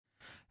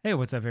Hey,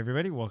 what's up,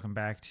 everybody? Welcome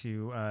back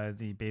to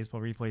the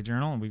Baseball Replay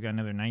Journal, and we've got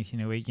another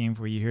 1908 game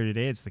for you here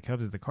today. It's the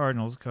Cubs at the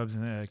Cardinals. Cubs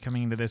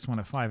coming into this one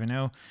at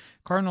 5-0.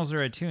 Cardinals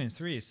are at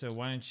 2-3. So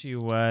why don't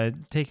you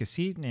take a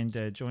seat and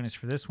join us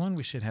for this one?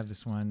 We should have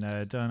this one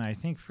done, I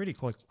think, pretty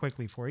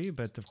quickly for you.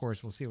 But of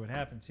course, we'll see what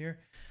happens here.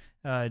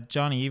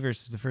 Johnny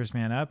Evers is the first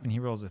man up, and he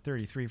rolls a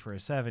 33 for a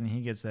 7. He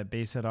gets that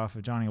base hit off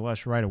of Johnny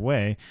Lush right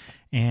away,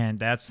 and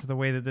that's the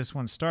way that this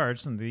one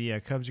starts. And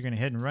the Cubs are going to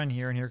hit and run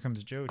here, and here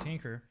comes Joe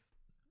Tinker.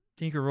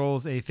 Tinker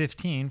rolls a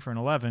 15 for an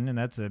 11, and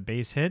that's a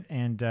base hit,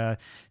 and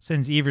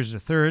sends Evers to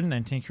third, and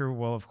then Tinker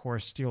will, of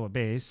course, steal a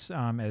base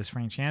as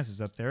Frank Chance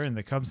is up there, and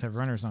the Cubs have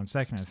runners on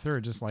second and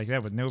third, just like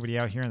that, with nobody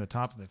out here in the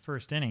top of the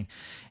first inning.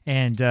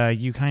 And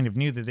you kind of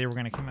knew that they were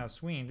going to come out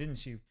swinging,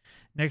 didn't you?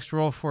 Next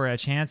roll for a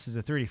Chance is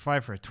a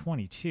 35 for a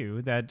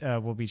 22.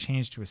 That will be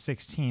changed to a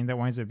 16. That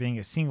winds up being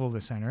a single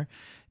to center.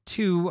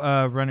 Two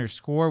runners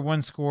score.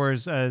 One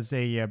scores as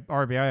a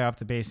RBI off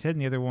the base hit,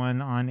 and the other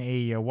one on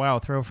a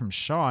wild throw from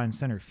Shaw in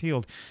center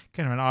field.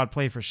 Kind of an odd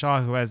play for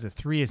Shaw, who has a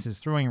 3 as his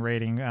throwing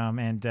rating,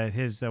 and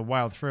his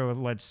wild throw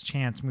lets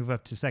Chance move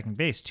up to second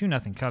base.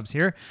 2-0 Cubs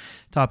here.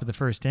 Top of the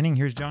first inning.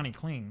 Here's Johnny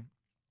Clean.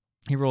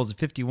 He rolls a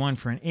 51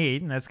 for an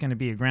 8, and that's going to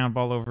be a ground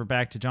ball over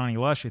back to Johnny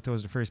Lush, who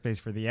throws to first base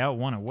for the out,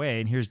 1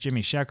 away. And here's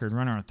Jimmy Sheckard,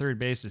 runner on third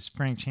base, as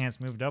Frank Chance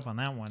moved up on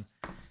that one.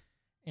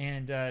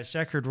 And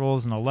Sheckard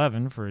rolls an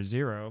 11 for a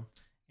 0.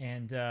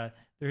 And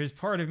there's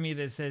part of me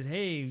that says,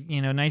 hey,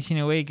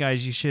 1908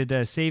 guys, you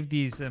should save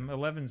these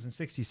 11s and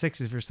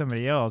 66s for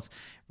somebody else.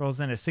 Rolls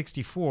then a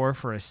 64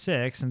 for a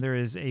 6. And there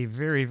is a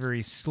very,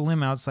 very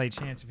slim outside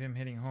chance of him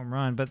hitting a home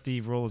run. But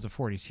the roll is a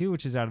 42,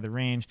 which is out of the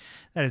range.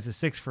 That is a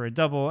 6 for a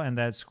double, and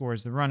that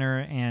scores the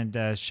runner.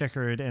 And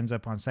Sheckard ends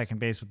up on second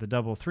base with the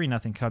double.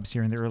 3-0 Cubs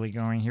here in the early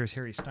going. Here's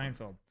Harry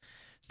Steinfeld.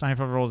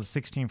 Steinfeld rolls a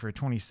 16 for a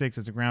 26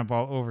 as a ground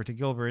ball over to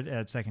Gilbert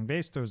at second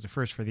base. Throws the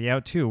first for the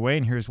out, 2 away.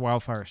 And here's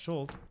Wildfire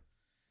Schultz.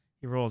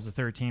 He rolls a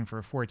 13 for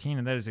a 14,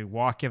 and that is a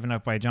walk given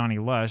up by Johnny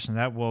Lush, and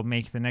that will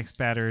make the next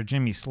batter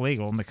Jimmy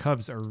Slagle. And the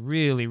Cubs are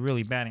really,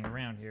 really batting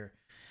around here.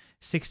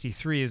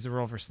 63 is the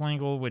roll for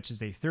Slangle, which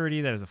is a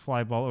 30. That is a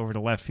fly ball over to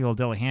left field.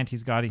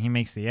 Delahanty's got it. He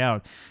makes the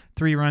out.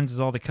 3 runs is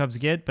all the Cubs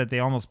get, but they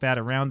almost bat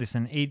around. They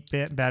send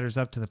 8 batters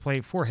up to the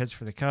plate, 4 hits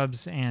for the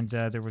Cubs, and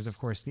there was, of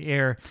course, the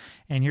error.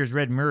 And here's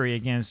Red Murray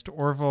against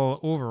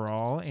Orville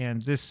Overall,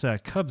 and this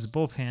Cubs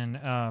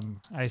bullpen,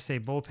 I say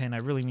bullpen, I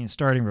really mean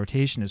starting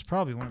rotation, is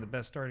probably one of the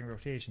best starting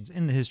rotations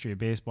in the history of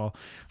baseball.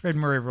 Red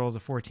Murray rolls a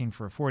 14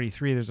 for a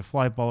 43. There's a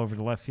fly ball over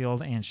to left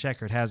field, and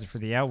Sheckard has it for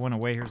the out. 1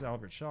 away. Here's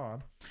Albert Shaw.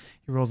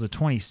 He rolls a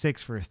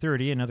 26 for a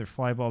 30. Another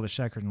fly ball to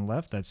Sheckard in the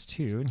left. That's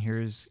 2. And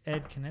here's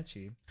Ed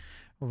Kenichi.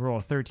 We'll roll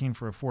a 13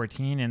 for a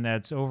 14, and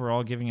that's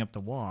overall giving up the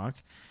walk.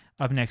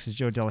 Up next is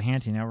Joe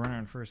Delahanty, now runner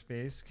on first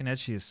base.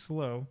 Kenichi is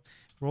slow.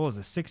 Roll is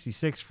a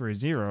 66 for a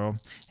 0.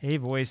 Hey,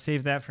 boys,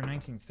 save that for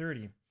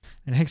 1930.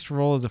 The next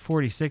roll is a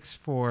 46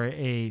 for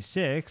a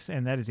 6,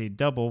 and that is a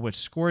double, which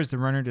scores the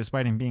runner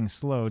despite him being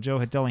slow. Joe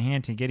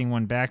Delahanty getting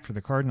one back for the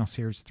Cardinals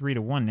here. It's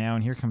 3-1 now,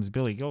 and here comes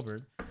Billy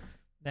Gilbert.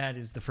 That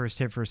is the first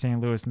hit for St.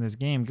 Louis in this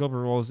game.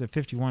 Gilbert rolls a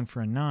 51 for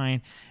a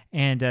 9,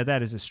 and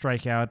that is a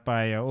strikeout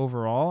by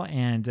Overall,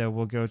 and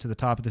we'll go to the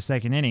top of the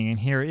second inning. And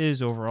here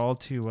is Overall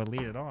to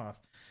lead it off.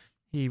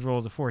 He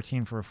rolls a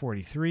 14 for a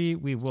 43.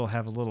 We will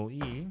have a little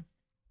E.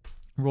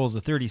 Rolls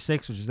a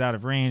 36, which is out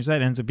of range.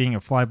 That ends up being a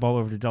fly ball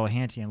over to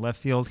Delahanty in left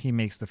field. He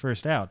makes the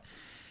first out.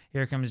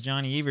 Here comes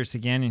Johnny Evers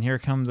again, and here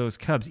come those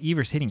Cubs.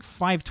 Evers hitting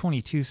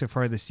 .522 so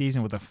far this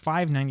season with a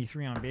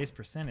 .593 on-base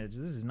percentage.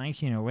 This is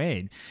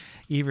 1908.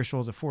 Evers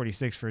rolls a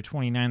 46 for a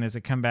 29. There's a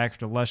comeback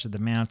to Lush at the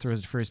mound,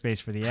 throws to first base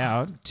for the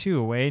out. 2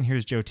 away, and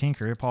here's Joe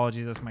Tinker.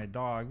 Apologies, that's my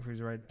dog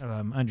who's right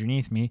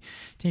underneath me.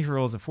 Tinker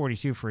rolls a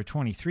 42 for a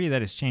 23.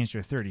 That is changed to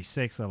a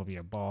 36. That'll be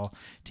a ball.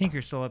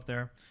 Tinker's still up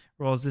there.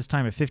 Rolls this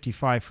time a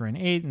 55 for an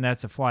 8, and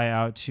that's a fly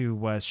out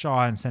to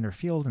Shaw in center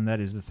field, and that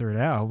is the third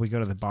out. We go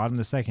to the bottom of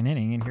the second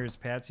inning, and here's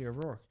Patsy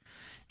O'Rourke.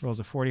 Rolls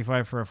a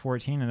 45 for a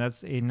 14, and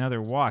that's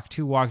another walk.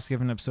 2 walks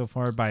given up so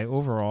far by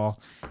Overall.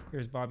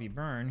 Here's Bobby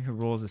Byrne, who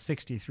rolls a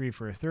 63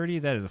 for a 30.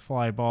 That is a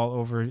fly ball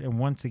over, and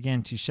once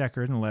again, to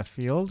Sheckard in left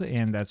field,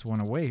 and that's 1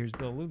 away. Here's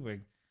Bill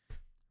Ludwig.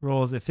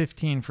 Rolls a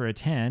 15 for a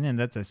 10, and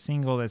that's a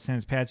single that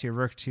sends Patsy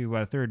O'Rourke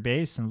to third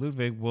base, and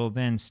Ludwig will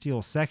then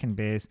steal second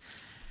base.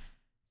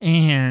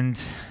 And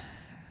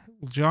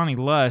Johnny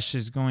Lush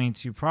is going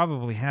to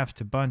probably have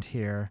to bunt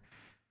here.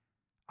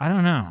 I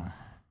don't know.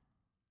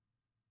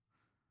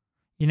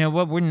 You know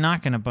what? We're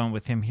not going to bunt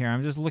with him here.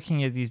 I'm just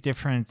looking at these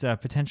different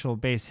potential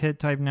base hit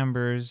type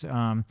numbers.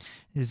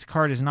 His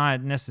card is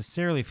not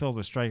necessarily filled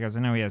with strikeouts. I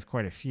know he has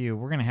quite a few.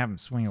 We're going to have him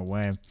swing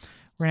away.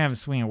 We're going to have him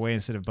swing away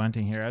instead of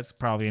bunting here. That's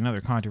probably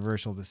another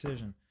controversial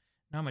decision.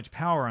 Not much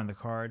power on the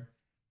card.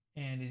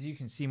 And as you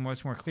can see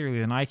much more clearly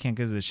than I can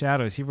because of the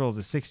shadows, he rolls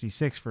a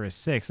 66 for a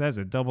 6. That's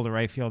a double to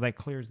right field. That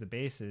clears the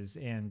bases.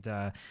 And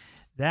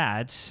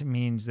that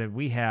means that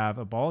we have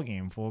a ball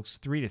game, folks.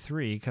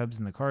 3-3, Cubs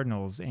and the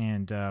Cardinals.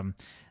 And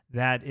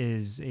That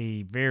is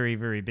a very,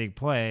 very big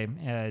play.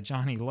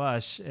 Johnny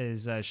Lush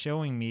is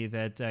showing me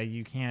that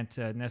you can't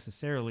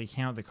necessarily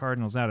count the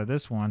Cardinals out of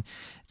this one.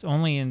 It's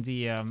only in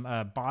the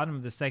bottom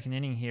of the second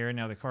inning here.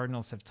 Now the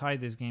Cardinals have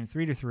tied this game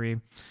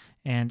 3-3,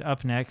 and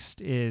up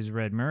next is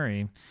Red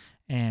Murray.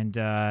 And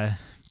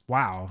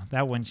wow,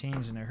 that one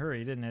changed in a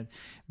hurry, didn't it?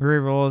 Murray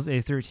rolls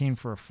a 13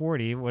 for a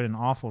 40. What an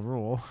awful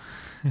rule.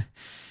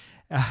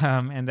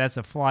 And that's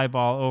a fly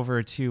ball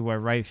over to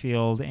right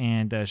field,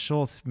 and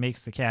Schultz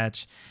makes the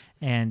catch.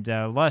 And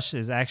Lush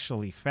is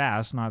actually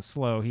fast, not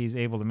slow. He's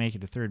able to make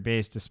it to third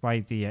base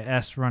despite the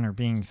S runner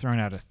being thrown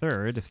out of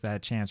third, if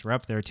that chance were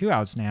up there. 2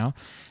 outs now.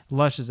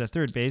 Lush is at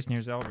third base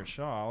near Albert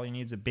Shaw. All he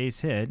needs a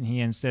base hit, and he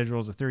instead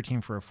rolls a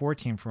 13 for a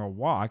 14 for a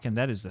walk, and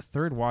that is the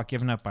third walk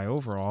given up by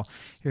Overall.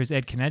 Here's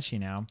Ed Kenichi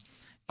now.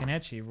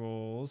 Kenichi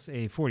rolls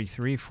a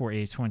 43 for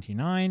a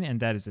 29, and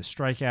that is a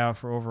strikeout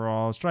for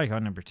Overall,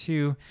 strikeout number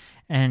 2,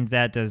 and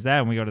that does that.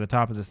 And we go to the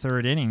top of the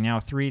third inning, now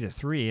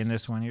 3-3 in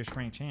this one. Here's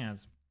Frank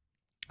Chance.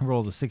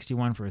 Rolls a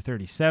 61 for a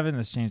 37.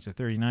 This changed to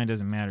 39.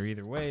 Doesn't matter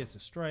either way. It's a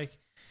strike.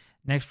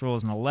 Next roll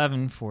is an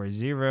 11 for a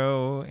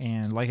 0.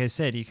 And like I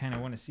said, you kind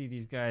of want to see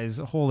these guys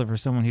hold it for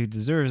someone who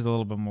deserves a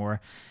little bit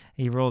more.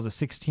 He rolls a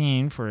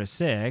 16 for a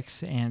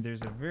 6. And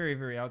there's a very,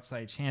 very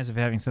outside chance of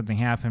having something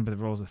happen, but the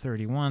rolls a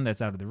 31.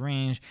 That's out of the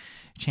range.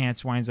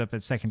 Chance winds up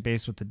at second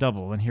base with the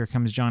double. And here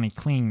comes Johnny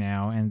Kling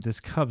now. And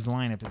this Cubs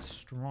lineup is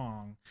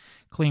strong.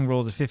 Kling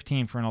rolls a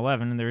 15 for an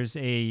 11. And there's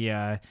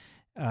a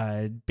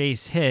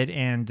base hit,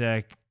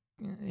 and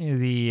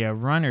the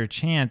runner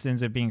Chance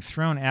ends up being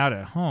thrown out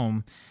at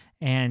home,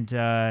 and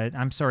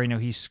I'm sorry, no,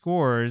 he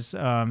scores,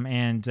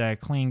 and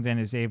Kling then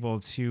is able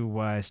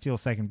to steal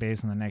second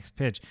base on the next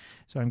pitch.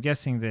 So I'm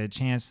guessing the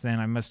Chance then,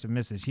 I must have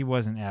missed this. He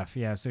wasn't F,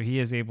 yeah, so he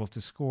is able to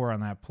score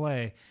on that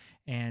play,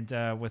 and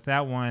with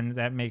that one,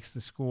 that makes the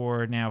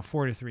score now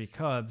 4-3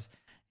 Cubs.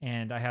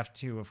 And I have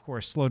to, of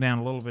course, slow down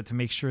a little bit to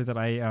make sure that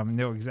I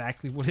know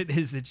exactly what it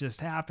is that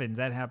just happened.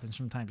 That happens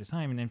from time to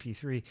time in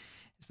MP3,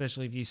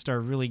 especially if you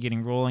start really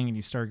getting rolling and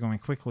you start going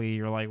quickly.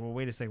 You're like, well,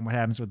 wait a second, what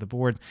happens with the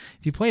board?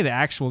 If you play the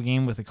actual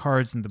game with the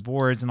cards and the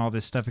boards and all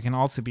this stuff, it can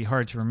also be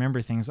hard to remember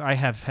things. I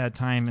have had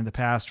time in the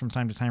past, from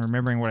time to time,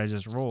 remembering what I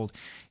just rolled.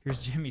 Here's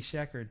Jimmy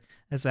Sheckard.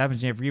 That's what happens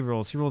when you have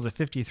re-rolls. He rolls a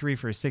 53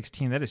 for a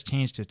 16. That has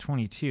changed to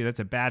 22. That's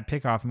a bad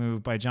pickoff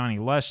move by Johnny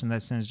Lush, and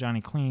that sends Johnny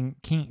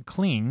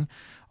Kling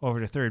over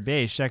to third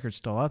base. Sheckard's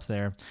still up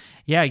there.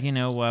 Yeah, you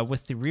know,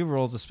 with the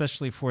re-rolls,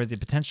 especially for the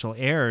potential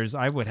errors,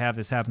 I would have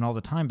this happen all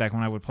the time back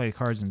when I would play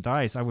cards and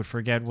dice. I would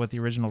forget what the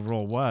original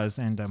roll was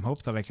and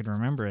hope that I could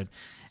remember it.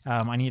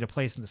 I need a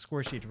place in the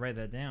score sheet to write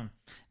that down.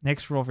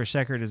 Next roll for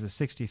Sheckard is a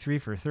 63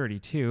 for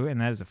 32,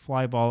 and that is a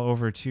fly ball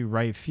over to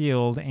right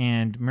field,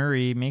 and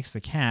Murray makes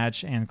the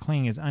catch, and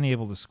Kling is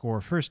unable to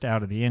score. First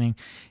out of the inning.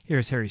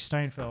 Here's Harry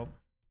Steinfeld.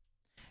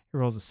 He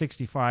rolls a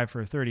 65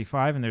 for a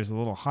 35, and there's a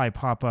little high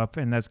pop-up,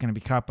 and that's going to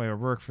be caught by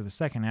O'Rourke for the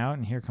second out,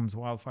 and here comes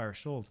Wildfire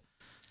Schultz.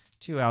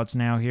 2 outs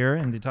now here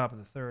in the top of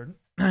the third.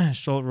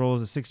 Schultz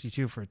rolls a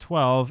 62 for a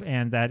 12,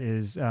 and that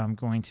is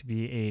going to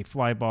be a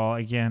fly ball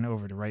again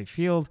over to right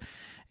field.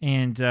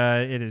 And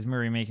it is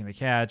Murray making the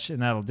catch,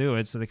 and that'll do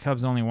it. So the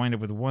Cubs only wind up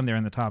with 1 there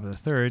in the top of the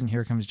third, and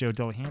here comes Joe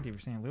Delahanty for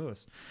St.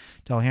 Louis.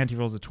 Delahanty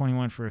rolls a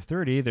 21 for a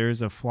 30.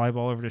 There's a fly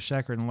ball over to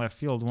Sheckard in left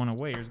field, 1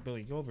 away. Here's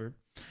Billy Gilbert.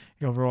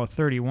 He'll roll a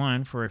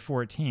 31 for a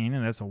 14,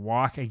 and that's a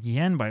walk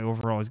again by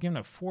Overall. He's given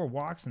up 4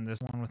 walks in this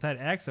one. With that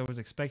X, I was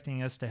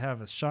expecting us to have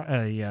a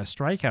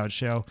strikeout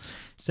show.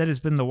 Instead, it's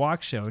been the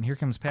walk show, and here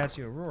comes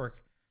Patsy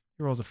O'Rourke.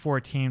 He rolls a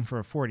 14 for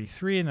a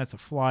 43, and that's a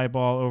fly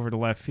ball over to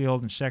left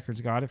field, and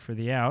Sheckard's got it for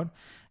the out.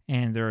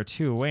 And there are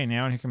 2 away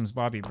now, and here comes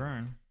Bobby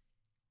Byrne.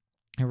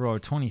 He rolled a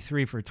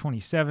 23 for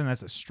 27.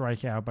 That's a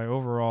strikeout by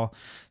Overall.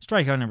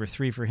 Strikeout number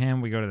 3 for him.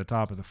 We go to the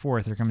top of the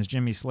fourth. Here comes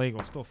Jimmy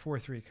Slagle. Still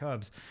 4-3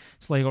 Cubs.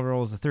 Slagle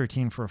rolls a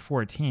 13 for a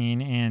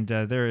 14, and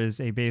there is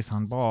a base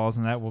on balls,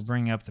 and that will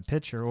bring up the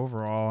pitcher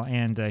Overall,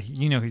 and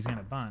you know he's going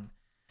to bunt.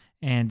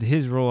 And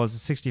his roll is a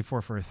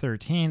 64 for a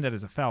 13. That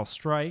is a foul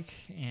strike,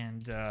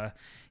 and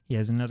he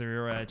has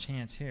another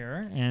chance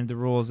here, and the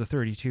roll is a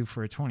 32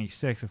 for a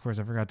 26. Of course,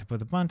 I forgot to put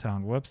the bunt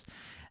on. Whoops.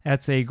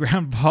 That's a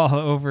ground ball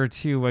over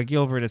to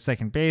Gilbert at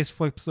second base,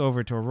 flips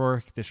over to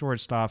O'Rourke, the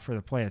shortstop, for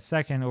the play at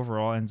second.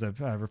 Overall ends up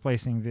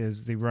replacing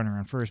the runner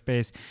on first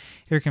base.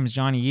 Here comes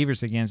Johnny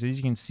Evers again. So as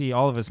you can see,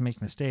 all of us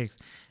make mistakes.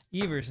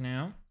 Evers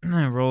now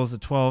rolls a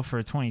 12 for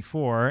a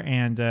 24,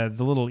 and the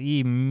little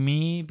E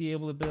may be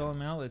able to bail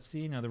him out. Let's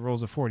see. Now the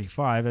roll's a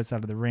 45. That's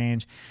out of the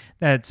range.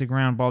 That's a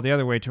ground ball the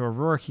other way to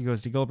O'Rourke. He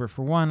goes to Gilbert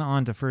for 1,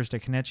 on to first to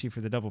Kenichi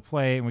for the double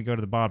play, and we go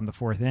to the bottom of the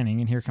 4th inning,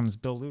 and here comes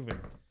Bill Ludwig.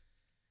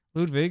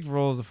 Ludwig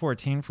rolls a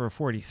 14 for a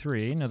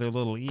 43, another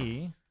little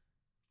E,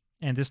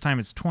 and this time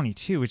it's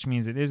 22, which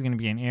means it is going to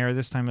be an error.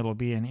 This time it'll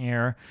be an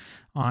error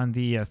on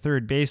the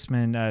third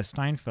baseman,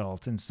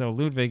 Steinfeld, and so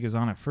Ludwig is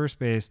on at first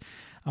base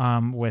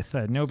with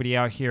nobody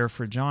out here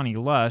for Johnny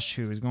Lush,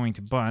 who is going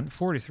to bunt.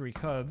 4-3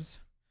 Cubs.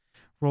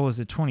 Roll is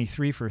a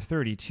 23 for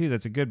 32.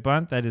 That's a good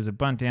bunt. That is a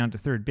bunt down to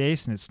third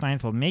base, and it's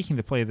Steinfeld making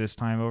the play this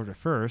time over to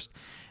first.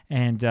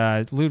 And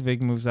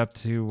Ludwig moves up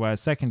to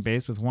second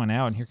base with 1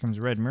 out, and here comes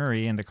Red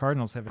Murray, and the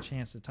Cardinals have a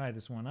chance to tie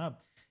this one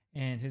up.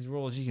 And his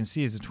roll, as you can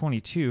see, is a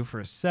 22 for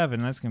a 7.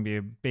 That's going to be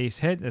a base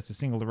hit. That's a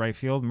single to right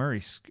field.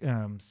 Murray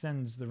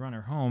sends the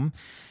runner home,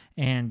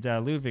 and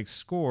Ludwig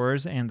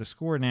scores, and the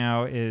score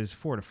now is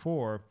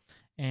 4-4.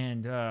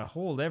 And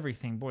hold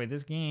everything. Boy,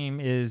 this game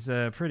is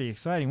pretty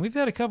exciting. We've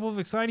had a couple of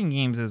exciting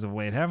games as of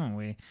late, haven't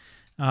we?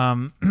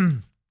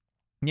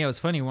 Yeah, it was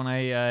funny when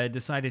I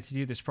decided to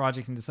do this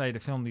project and decided to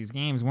film these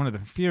games. One of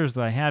the fears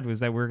that I had was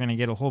that we were going to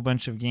get a whole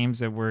bunch of games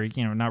that were,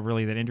 not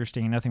really that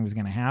interesting and nothing was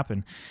going to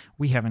happen.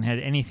 We haven't had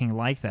anything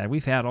like that.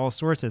 We've had all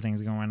sorts of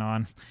things going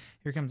on.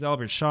 Here comes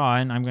Albert Shaw,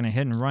 and I'm going to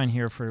hit and run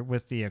here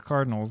with the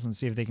Cardinals and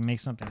see if they can make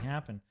something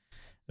happen.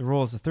 The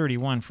roll is a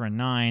 31 for a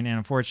 9, and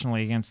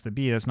unfortunately against the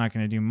B, that's not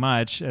going to do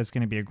much. That's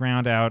going to be a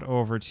ground out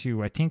over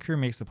to Tinker,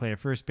 makes the play at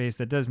first base.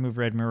 That does move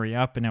Red Murray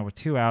up, and now with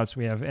 2 outs,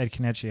 we have Ed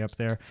Kenichi up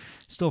there.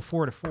 Still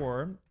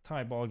 4-4,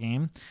 tie ball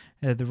game.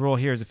 The roll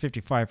here is a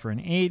 55 for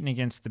an 8, and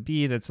against the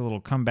B, that's a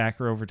little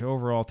comebacker over to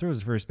overall. Throws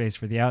the first base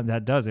for the out, and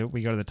that does it.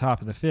 We go to the top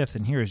of the 5th,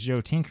 and here is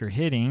Joe Tinker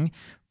hitting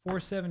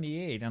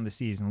 478 on the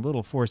season,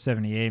 little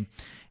 478.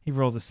 He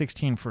rolls a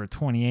 16 for a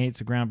 28. It's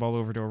a ground ball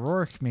over to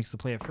O'Rourke. Makes the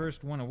play at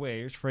first, 1 away.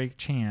 Here's Frank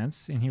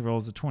Chance, and he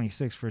rolls a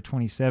 26 for a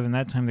 27.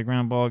 That time the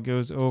ground ball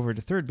goes over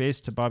to third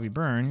base to Bobby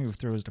Byrne, who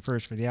throws to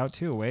first for the out,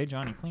 2 away.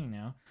 Johnny Clean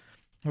now.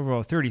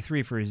 Overall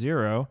 33 for a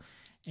 0.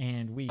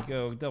 And we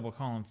go double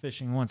column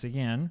fishing once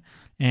again.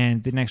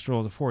 And the next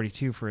roll is a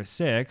 42 for a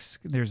 6.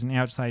 There's an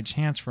outside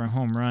chance for a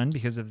home run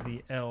because of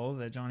the L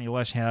that Johnny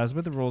Lush has,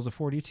 but the roll's a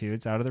 42.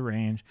 It's out of the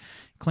range.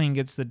 Clean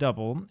gets the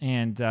double.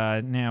 And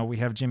now we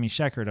have Jimmy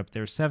Sheckard up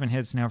there. 7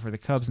 hits now for the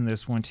Cubs in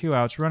this one. 2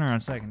 outs, runner on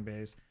second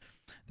base.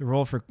 The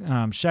roll for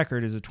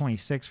Sheckard is a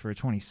 26 for a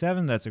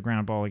 27. That's a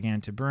ground ball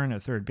again to Byrne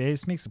at third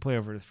base. Makes the play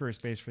over to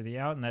first base for the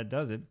out, and that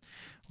does it.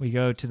 We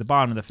go to the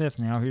bottom of the 5th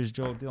now. Here's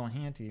Joel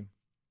Delahanty.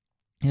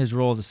 His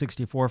roll is a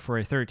 64 for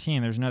a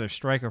 13. There's another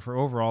strikeout for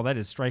overall. That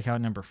is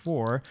strikeout number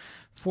 4.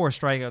 4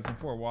 strikeouts and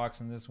 4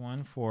 walks in this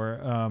one for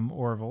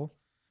Orville.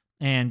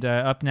 And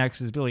up next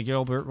is Billy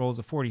Gilbert, rolls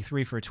a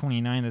 43 for a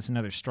 29. That's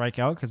another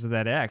strikeout because of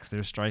that X.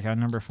 There's strikeout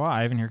number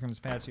 5, and here comes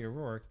Patsy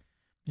O'Rourke.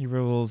 He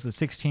rolls a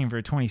 16 for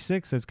a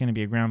 26. That's going to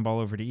be a ground ball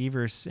over to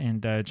Evers,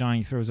 and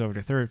Johnny throws over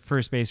to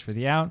first base for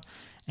the out,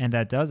 and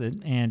that does it.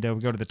 And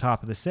we go to the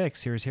top of the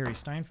 6th. Here's Harry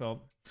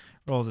Steinfeld.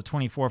 Rolls a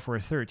 24 for a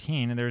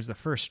 13, and there's the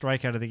first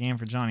strikeout of the game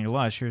for Johnny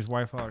Lush. Here's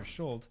Wyflower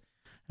Schultz.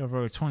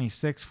 Over a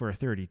 26 for a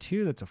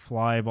 32. That's a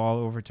fly ball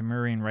over to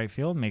Murray in right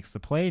field. Makes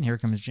the play, and here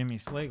comes Jimmy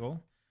Slagle.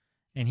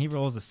 And he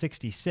rolls a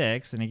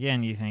 66. And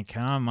again, you think,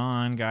 come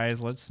on,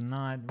 guys, let's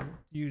not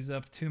use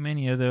up too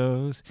many of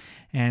those.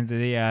 And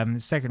the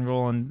second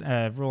roll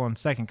on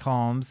second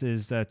columns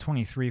is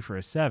 23 for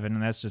a 7,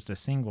 and that's just a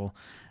single.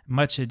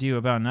 Much ado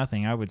about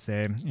nothing, I would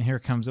say. And here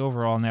comes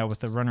overall now with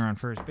the runner on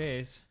first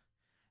base.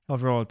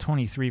 Overall,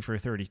 23 for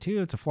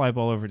 32. It's a fly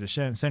ball over to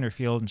center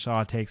field, and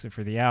Shaw takes it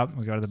for the out.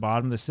 We go to the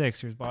bottom of the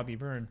 6th. Here's Bobby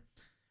Byrne.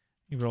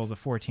 He rolls a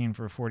 14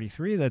 for a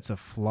 43. That's a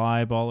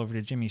fly ball over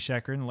to Jimmy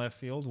Sheckard in left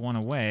field, 1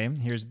 away.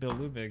 Here's Bill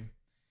Ludwig.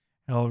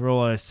 He'll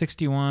roll a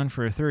 61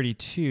 for a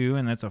 32,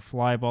 and that's a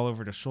fly ball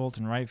over to Schultz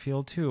in right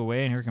field, 2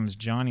 away. And here comes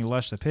Johnny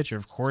Lush, the pitcher.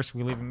 Of course,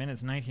 we leave him in.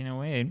 It's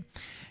 1908.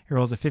 He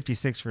rolls a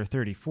 56 for a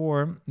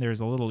 34.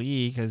 There's a little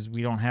E because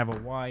we don't have a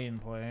Y in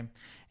play.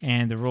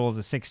 And the roll is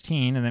a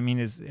 16, and that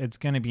means it's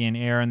going to be an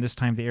error, and this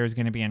time the error is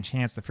going to be on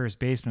Chance, the first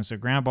baseman. So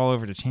ground ball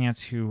over to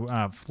Chance, who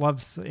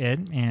flubs it,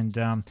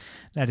 and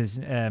that is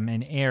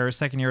an error,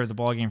 second error of the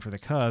ballgame for the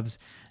Cubs.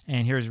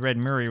 And here's Red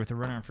Murray with a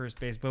runner on first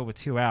base, but with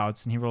 2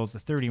 outs, and he rolls the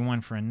 31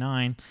 for a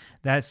 9.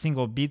 That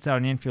single beats out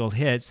an infield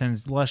hit,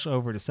 sends Lush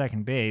over to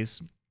second base.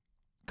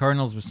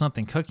 Cardinals with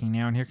something cooking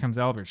now, and here comes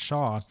Albert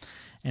Shaw,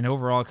 and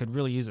overall could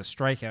really use a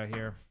strikeout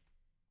here.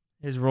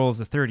 His roll is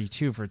a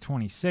 32 for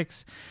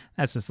 26.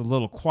 That's just a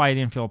little quiet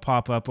infield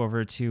pop-up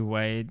over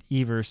to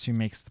Evers, who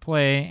makes the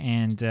play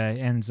and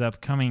ends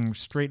up coming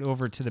straight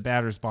over to the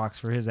batter's box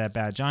for his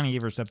at-bat. Johnny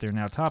Evers up there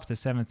now, top of the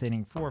 7th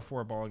inning,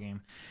 4-4 ball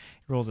game.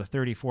 He rolls a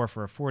 34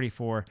 for a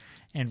 44,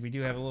 and we do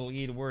have a little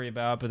E to worry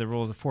about, but the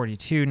roll is a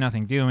 42,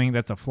 nothing doing.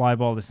 That's a fly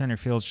ball to center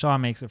field. Shaw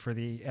makes it for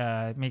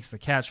makes the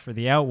catch for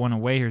the out, 1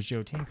 away. Here's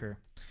Joe Tinker.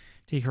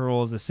 Tinker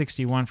rolls a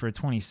 61 for a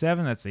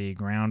 27. That's a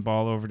ground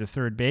ball over to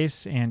third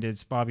base, and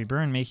it's Bobby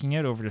Byrne making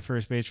it over to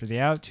first base for the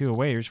out, 2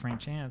 away. Here's Frank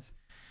Chance.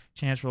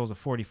 Chance rolls a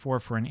 44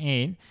 for an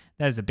 8.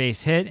 That is a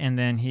base hit, and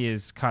then he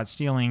is caught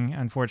stealing,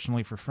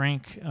 unfortunately for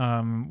Frank,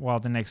 while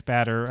the next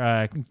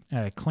batter,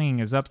 Kling,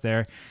 is up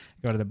there.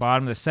 Go to the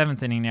bottom of the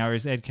 7th inning now.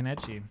 Here's Ed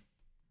Kenichi.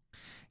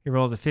 He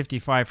rolls a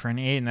 55 for an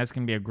 8, and that's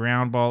going to be a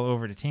ground ball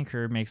over to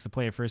Tinker. Makes the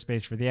play at first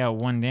base for the out,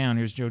 1 down.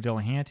 Here's Joe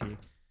Delahanty.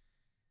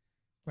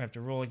 We have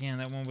to roll again.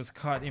 That one was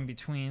caught in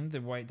between,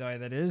 the white die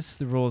that is.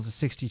 The roll is a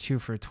 62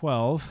 for a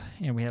 12,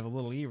 and we have a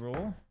little E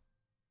roll.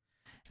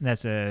 And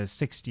that's a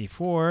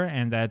 64,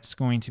 and that's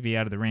going to be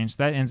out of the range.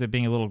 So that ends up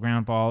being a little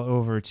ground ball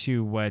over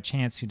to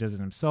Chance, who does it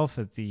himself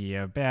at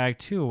the bag.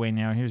 2 away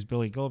now. Here's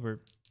Billy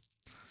Gilbert.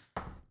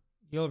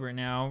 Gilbert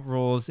now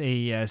rolls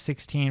a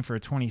 16 for a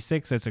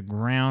 26. That's a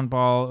ground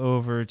ball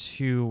over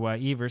to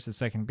Evers at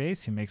second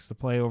base, who makes the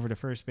play over to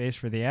first base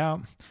for the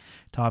out.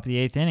 Top of the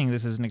 8th inning.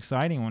 This is an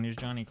exciting one. Here's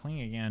Johnny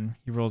Kling again.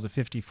 He rolls a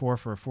 54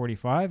 for a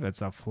 45.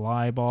 That's a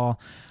fly ball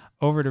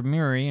over to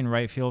Murray in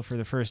right field for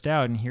the first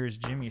out. And here's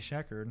Jimmy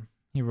Sheckard.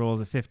 He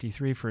rolls a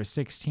 53 for a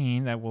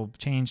 16. That will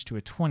change to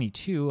a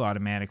 22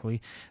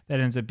 automatically. That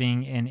ends up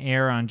being an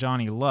error on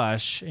Johnny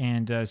Lush.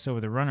 And so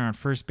with a runner on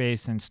first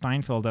base and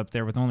Steinfeld up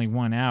there with only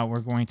one out, we're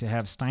going to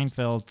have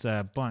Steinfeld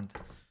bunt.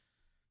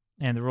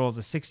 And the roll is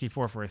a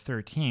 64 for a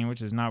 13,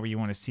 which is not what you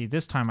want to see.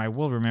 This time I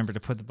will remember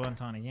to put the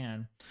bunt on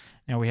again.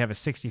 Now we have a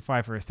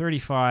 65 for a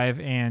 35.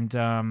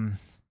 And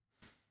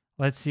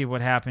let's see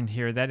what happened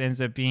here. That ends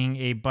up being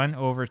a bunt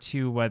over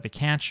to the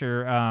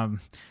catcher,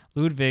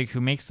 Ludwig,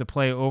 who makes the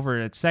play over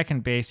at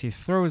second base. He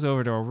throws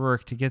over to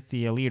O'Rourke to get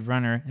the lead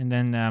runner. And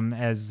then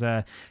as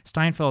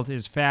Steinfeld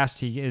is fast,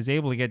 he is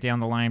able to get down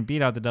the line,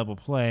 beat out the double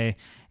play.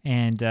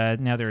 And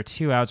now there are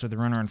 2 outs with the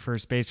runner on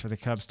first base for the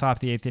Cubs. Top of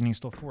the 8th inning,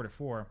 still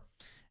 4-4.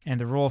 And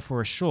the roll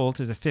for Schultz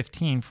is a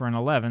 15 for an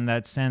 11.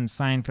 That sends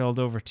Steinfeld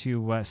over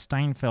to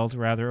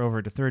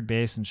third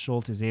base, and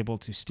Schultz is able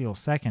to steal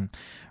second.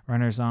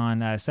 Runners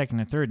on second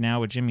and third now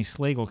with Jimmy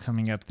Slagle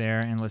coming up there,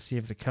 and let's see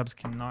if the Cubs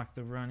can knock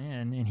the run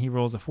in. And he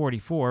rolls a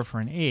 44 for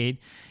an 8,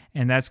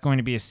 and that's going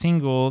to be a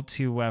single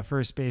to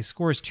first base,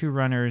 scores 2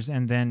 runners,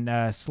 and then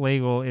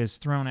Slagle is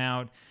thrown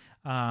out,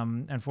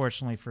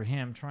 unfortunately for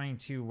him, trying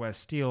to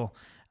steal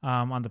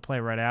on the play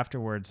right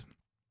afterwards.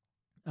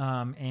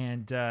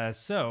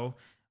 So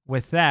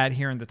with that,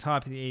 here in the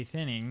top of the 8th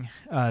inning,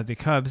 the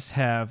Cubs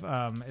have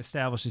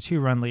established a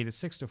 2-run lead at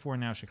 6-4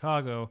 now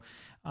Chicago,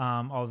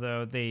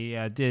 although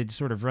they did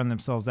sort of run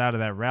themselves out of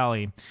that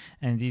rally.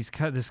 And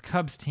this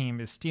Cubs team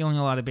is stealing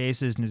a lot of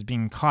bases and is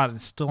being caught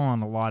still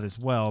on the lot as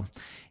well.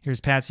 Here's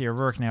Patsy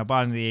O'Rourke now,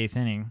 bottom of the 8th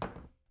inning.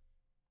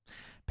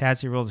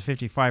 Patsy rolls a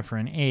 55 for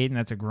an 8, and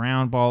that's a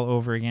ground ball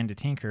over again to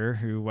Tinker,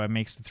 who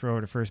makes the throw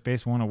to first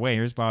base, 1 away.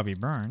 Here's Bobby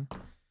Byrne.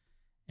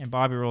 And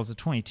Bobby rolls a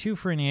 22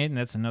 for an 8, and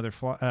that's another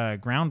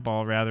ground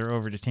ball,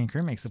 over to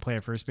Tinker. Makes the play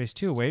at first base,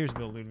 2 away. Here's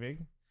Bill Ludwig.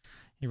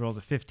 He rolls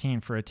a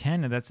 15 for a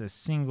 10, and that's a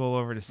single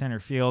over to center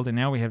field. And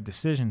now we have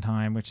decision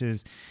time, which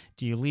is,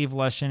 do you leave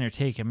Lush in or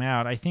take him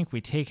out? I think we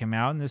take him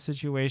out in this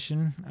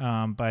situation,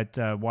 but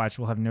watch,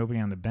 we'll have nobody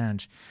on the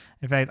bench.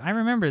 In fact, I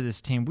remember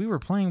this team. We were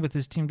playing with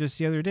this team just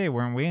the other day,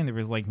 weren't we? And there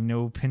was like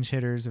no pinch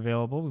hitters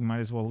available. We might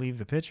as well leave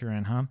the pitcher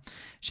in, huh?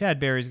 Shad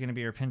Berry's going to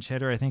be our pinch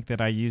hitter. I think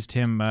that I used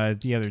him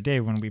the other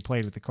day when we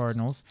played with the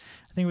Cardinals.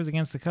 I think it was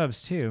against the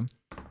Cubs, too.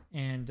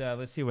 And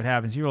let's see what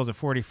happens. He rolls a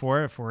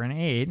 44 for an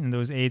 8, and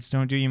those 8s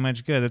don't do you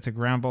much good. That's a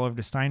ground ball over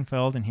to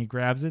Steinfeld, and he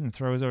grabs it and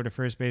throws over to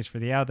first base for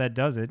the out. That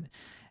does it.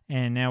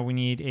 And now we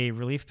need a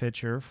relief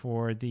pitcher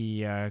for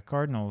the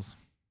Cardinals.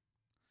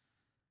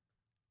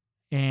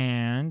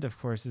 And, of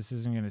course, this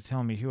isn't going to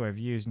tell me who I've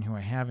used and who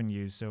I haven't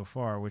used so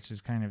far, which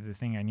is kind of the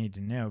thing I need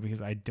to know,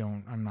 because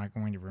I'm not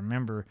going to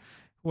remember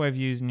who I've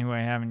used and who I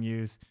haven't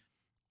used.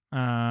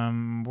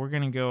 We're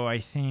going to go, I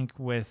think,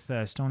 with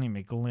Stoney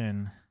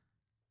McGlynn.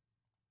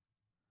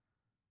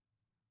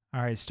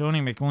 All right,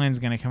 Stoney McGlynn's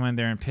going to come in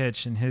there and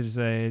pitch, and he's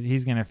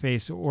going to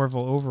face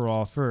Orville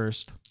Overall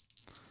first.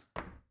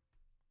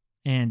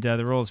 And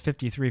the roll is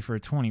 53 for a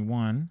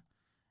 21.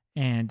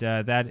 And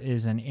that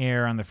is an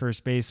error on the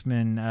first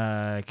baseman,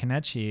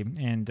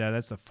 Kenichi. And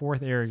that's the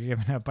 4th error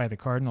given up by the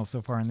Cardinals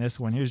so far in this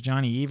one. Here's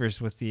Johnny Evers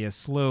with the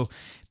slow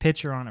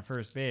pitcher on at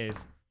first base.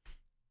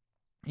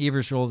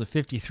 Evers rolls a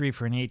 53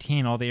 for an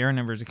 18. All the error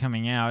numbers are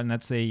coming out, and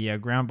that's a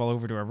ground ball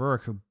over to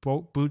O'Rourke, who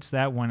boots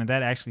that one, and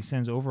that actually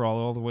sends Overall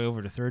all the way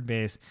over to third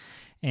base.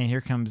 And here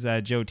comes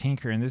Joe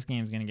Tinker, and this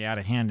game's going to get out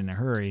of hand in a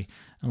hurry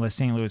unless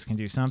St. Louis can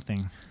do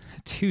something.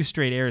 2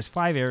 straight errors,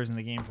 5 errors in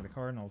the game for the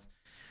Cardinals.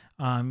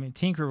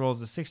 Tinker rolls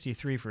a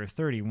 63 for a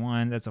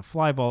 31. That's a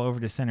fly ball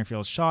over to center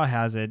field. Shaw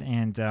has it,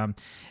 and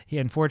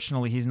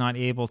unfortunately he's not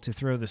able to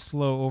throw the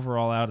slow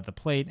Overall out of the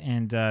plate,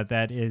 and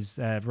that is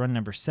run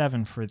number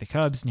 7 for the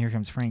Cubs. And here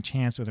comes Frank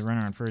Chance with a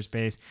runner on first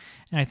base.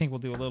 And I think we'll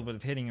do a little bit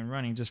of hitting and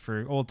running just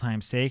for old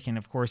time's sake. And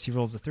of course he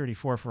rolls a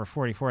 34 for a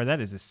 44.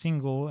 That is a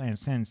single and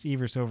sends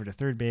Evers over to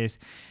third base.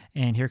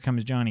 And here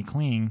comes Johnny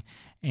Kling.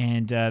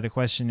 And the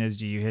question is,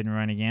 do you hit and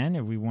run again?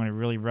 If we want to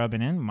really rub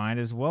it in, might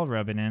as well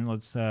rub it in.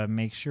 Let's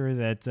make sure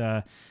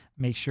that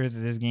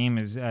this game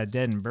is dead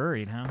and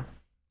buried, huh?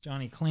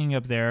 Johnny Kling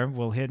up there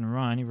will hit and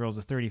run. He rolls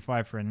a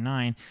 35 for a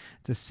 9.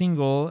 It's a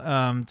single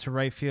to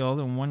right field,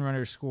 and 1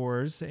 runner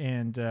scores.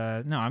 And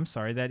no, I'm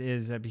sorry, that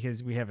is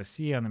because we have a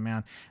C on the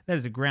mound. That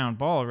is a ground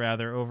ball,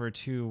 over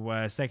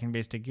to second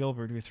base to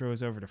Gilbert, who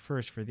throws over to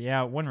first for the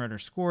out. 1 runner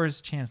scores.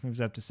 Chance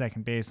moves up to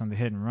second base on the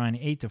hit and run.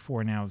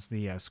 8-4 now is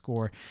the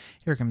score.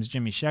 Here comes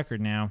Jimmy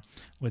Sheckard now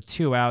with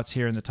 2 outs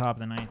here in the top of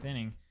the 9th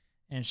inning.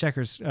 And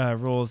Sheckard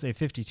rolls a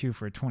 52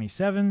 for a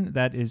 27.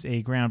 That is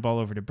a ground ball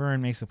over to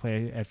Byrne, makes a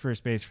play at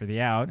first base for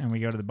the out. And we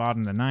go to the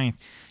bottom of the 9th.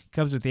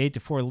 Cubs with the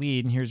 8-4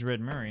 lead, and here's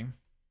Red Murray.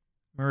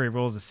 Murray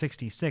rolls a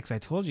 66. I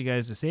told you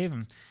guys to save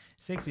him.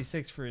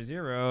 66 for a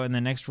 0, and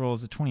the next roll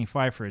is a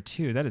 25 for a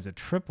 2. That is a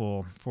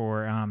triple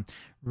for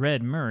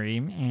Red Murray,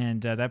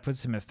 and that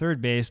puts him at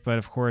third base, but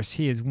of course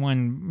he is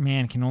one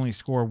man, can only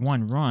score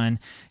 1 run.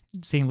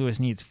 St. Louis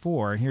needs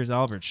 4. Here's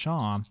Albert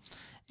Shaw.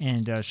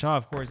 And Shaw,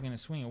 of course, is going to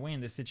swing away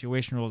in this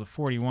situation. Rolls a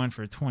 41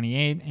 for a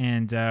 28,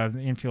 and the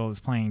infield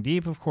is playing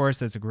deep, of course.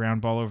 That's a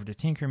ground ball over to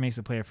Tinker, makes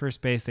a play at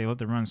first base. They let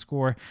the run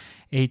score.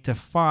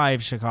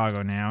 8-5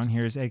 Chicago now, and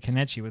here's Ed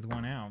Kenichi with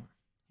 1 out.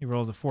 He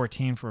rolls a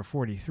 14 for a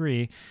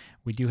 43.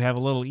 We do have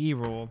a little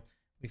E-roll.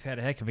 We've had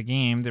a heck of a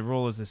game. The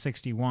roll is a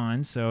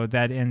 61, so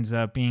that ends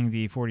up being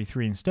the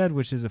 43 instead,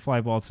 which is a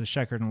fly ball to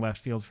Sheckard in left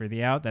field for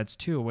the out. That's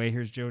 2 away.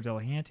 Here's Joe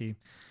Delahanty.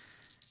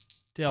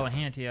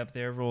 Delahanty up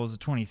there rolls a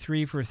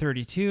 23 for a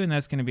 32, and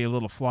that's going to be a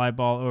little fly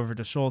ball over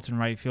to Schultz in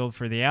right field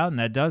for the out, and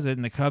that does it.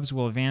 And the Cubs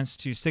will advance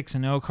to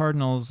 6-0.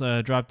 Cardinals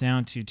drop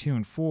down to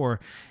 2-4,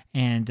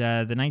 and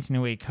the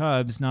 1908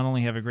 Cubs not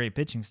only have a great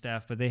pitching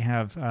staff, but they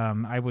have,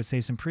 I would say,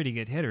 some pretty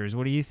good hitters.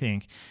 What do you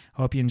think?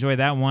 Hope you enjoy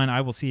that one.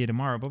 I will see you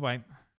tomorrow. Bye-bye.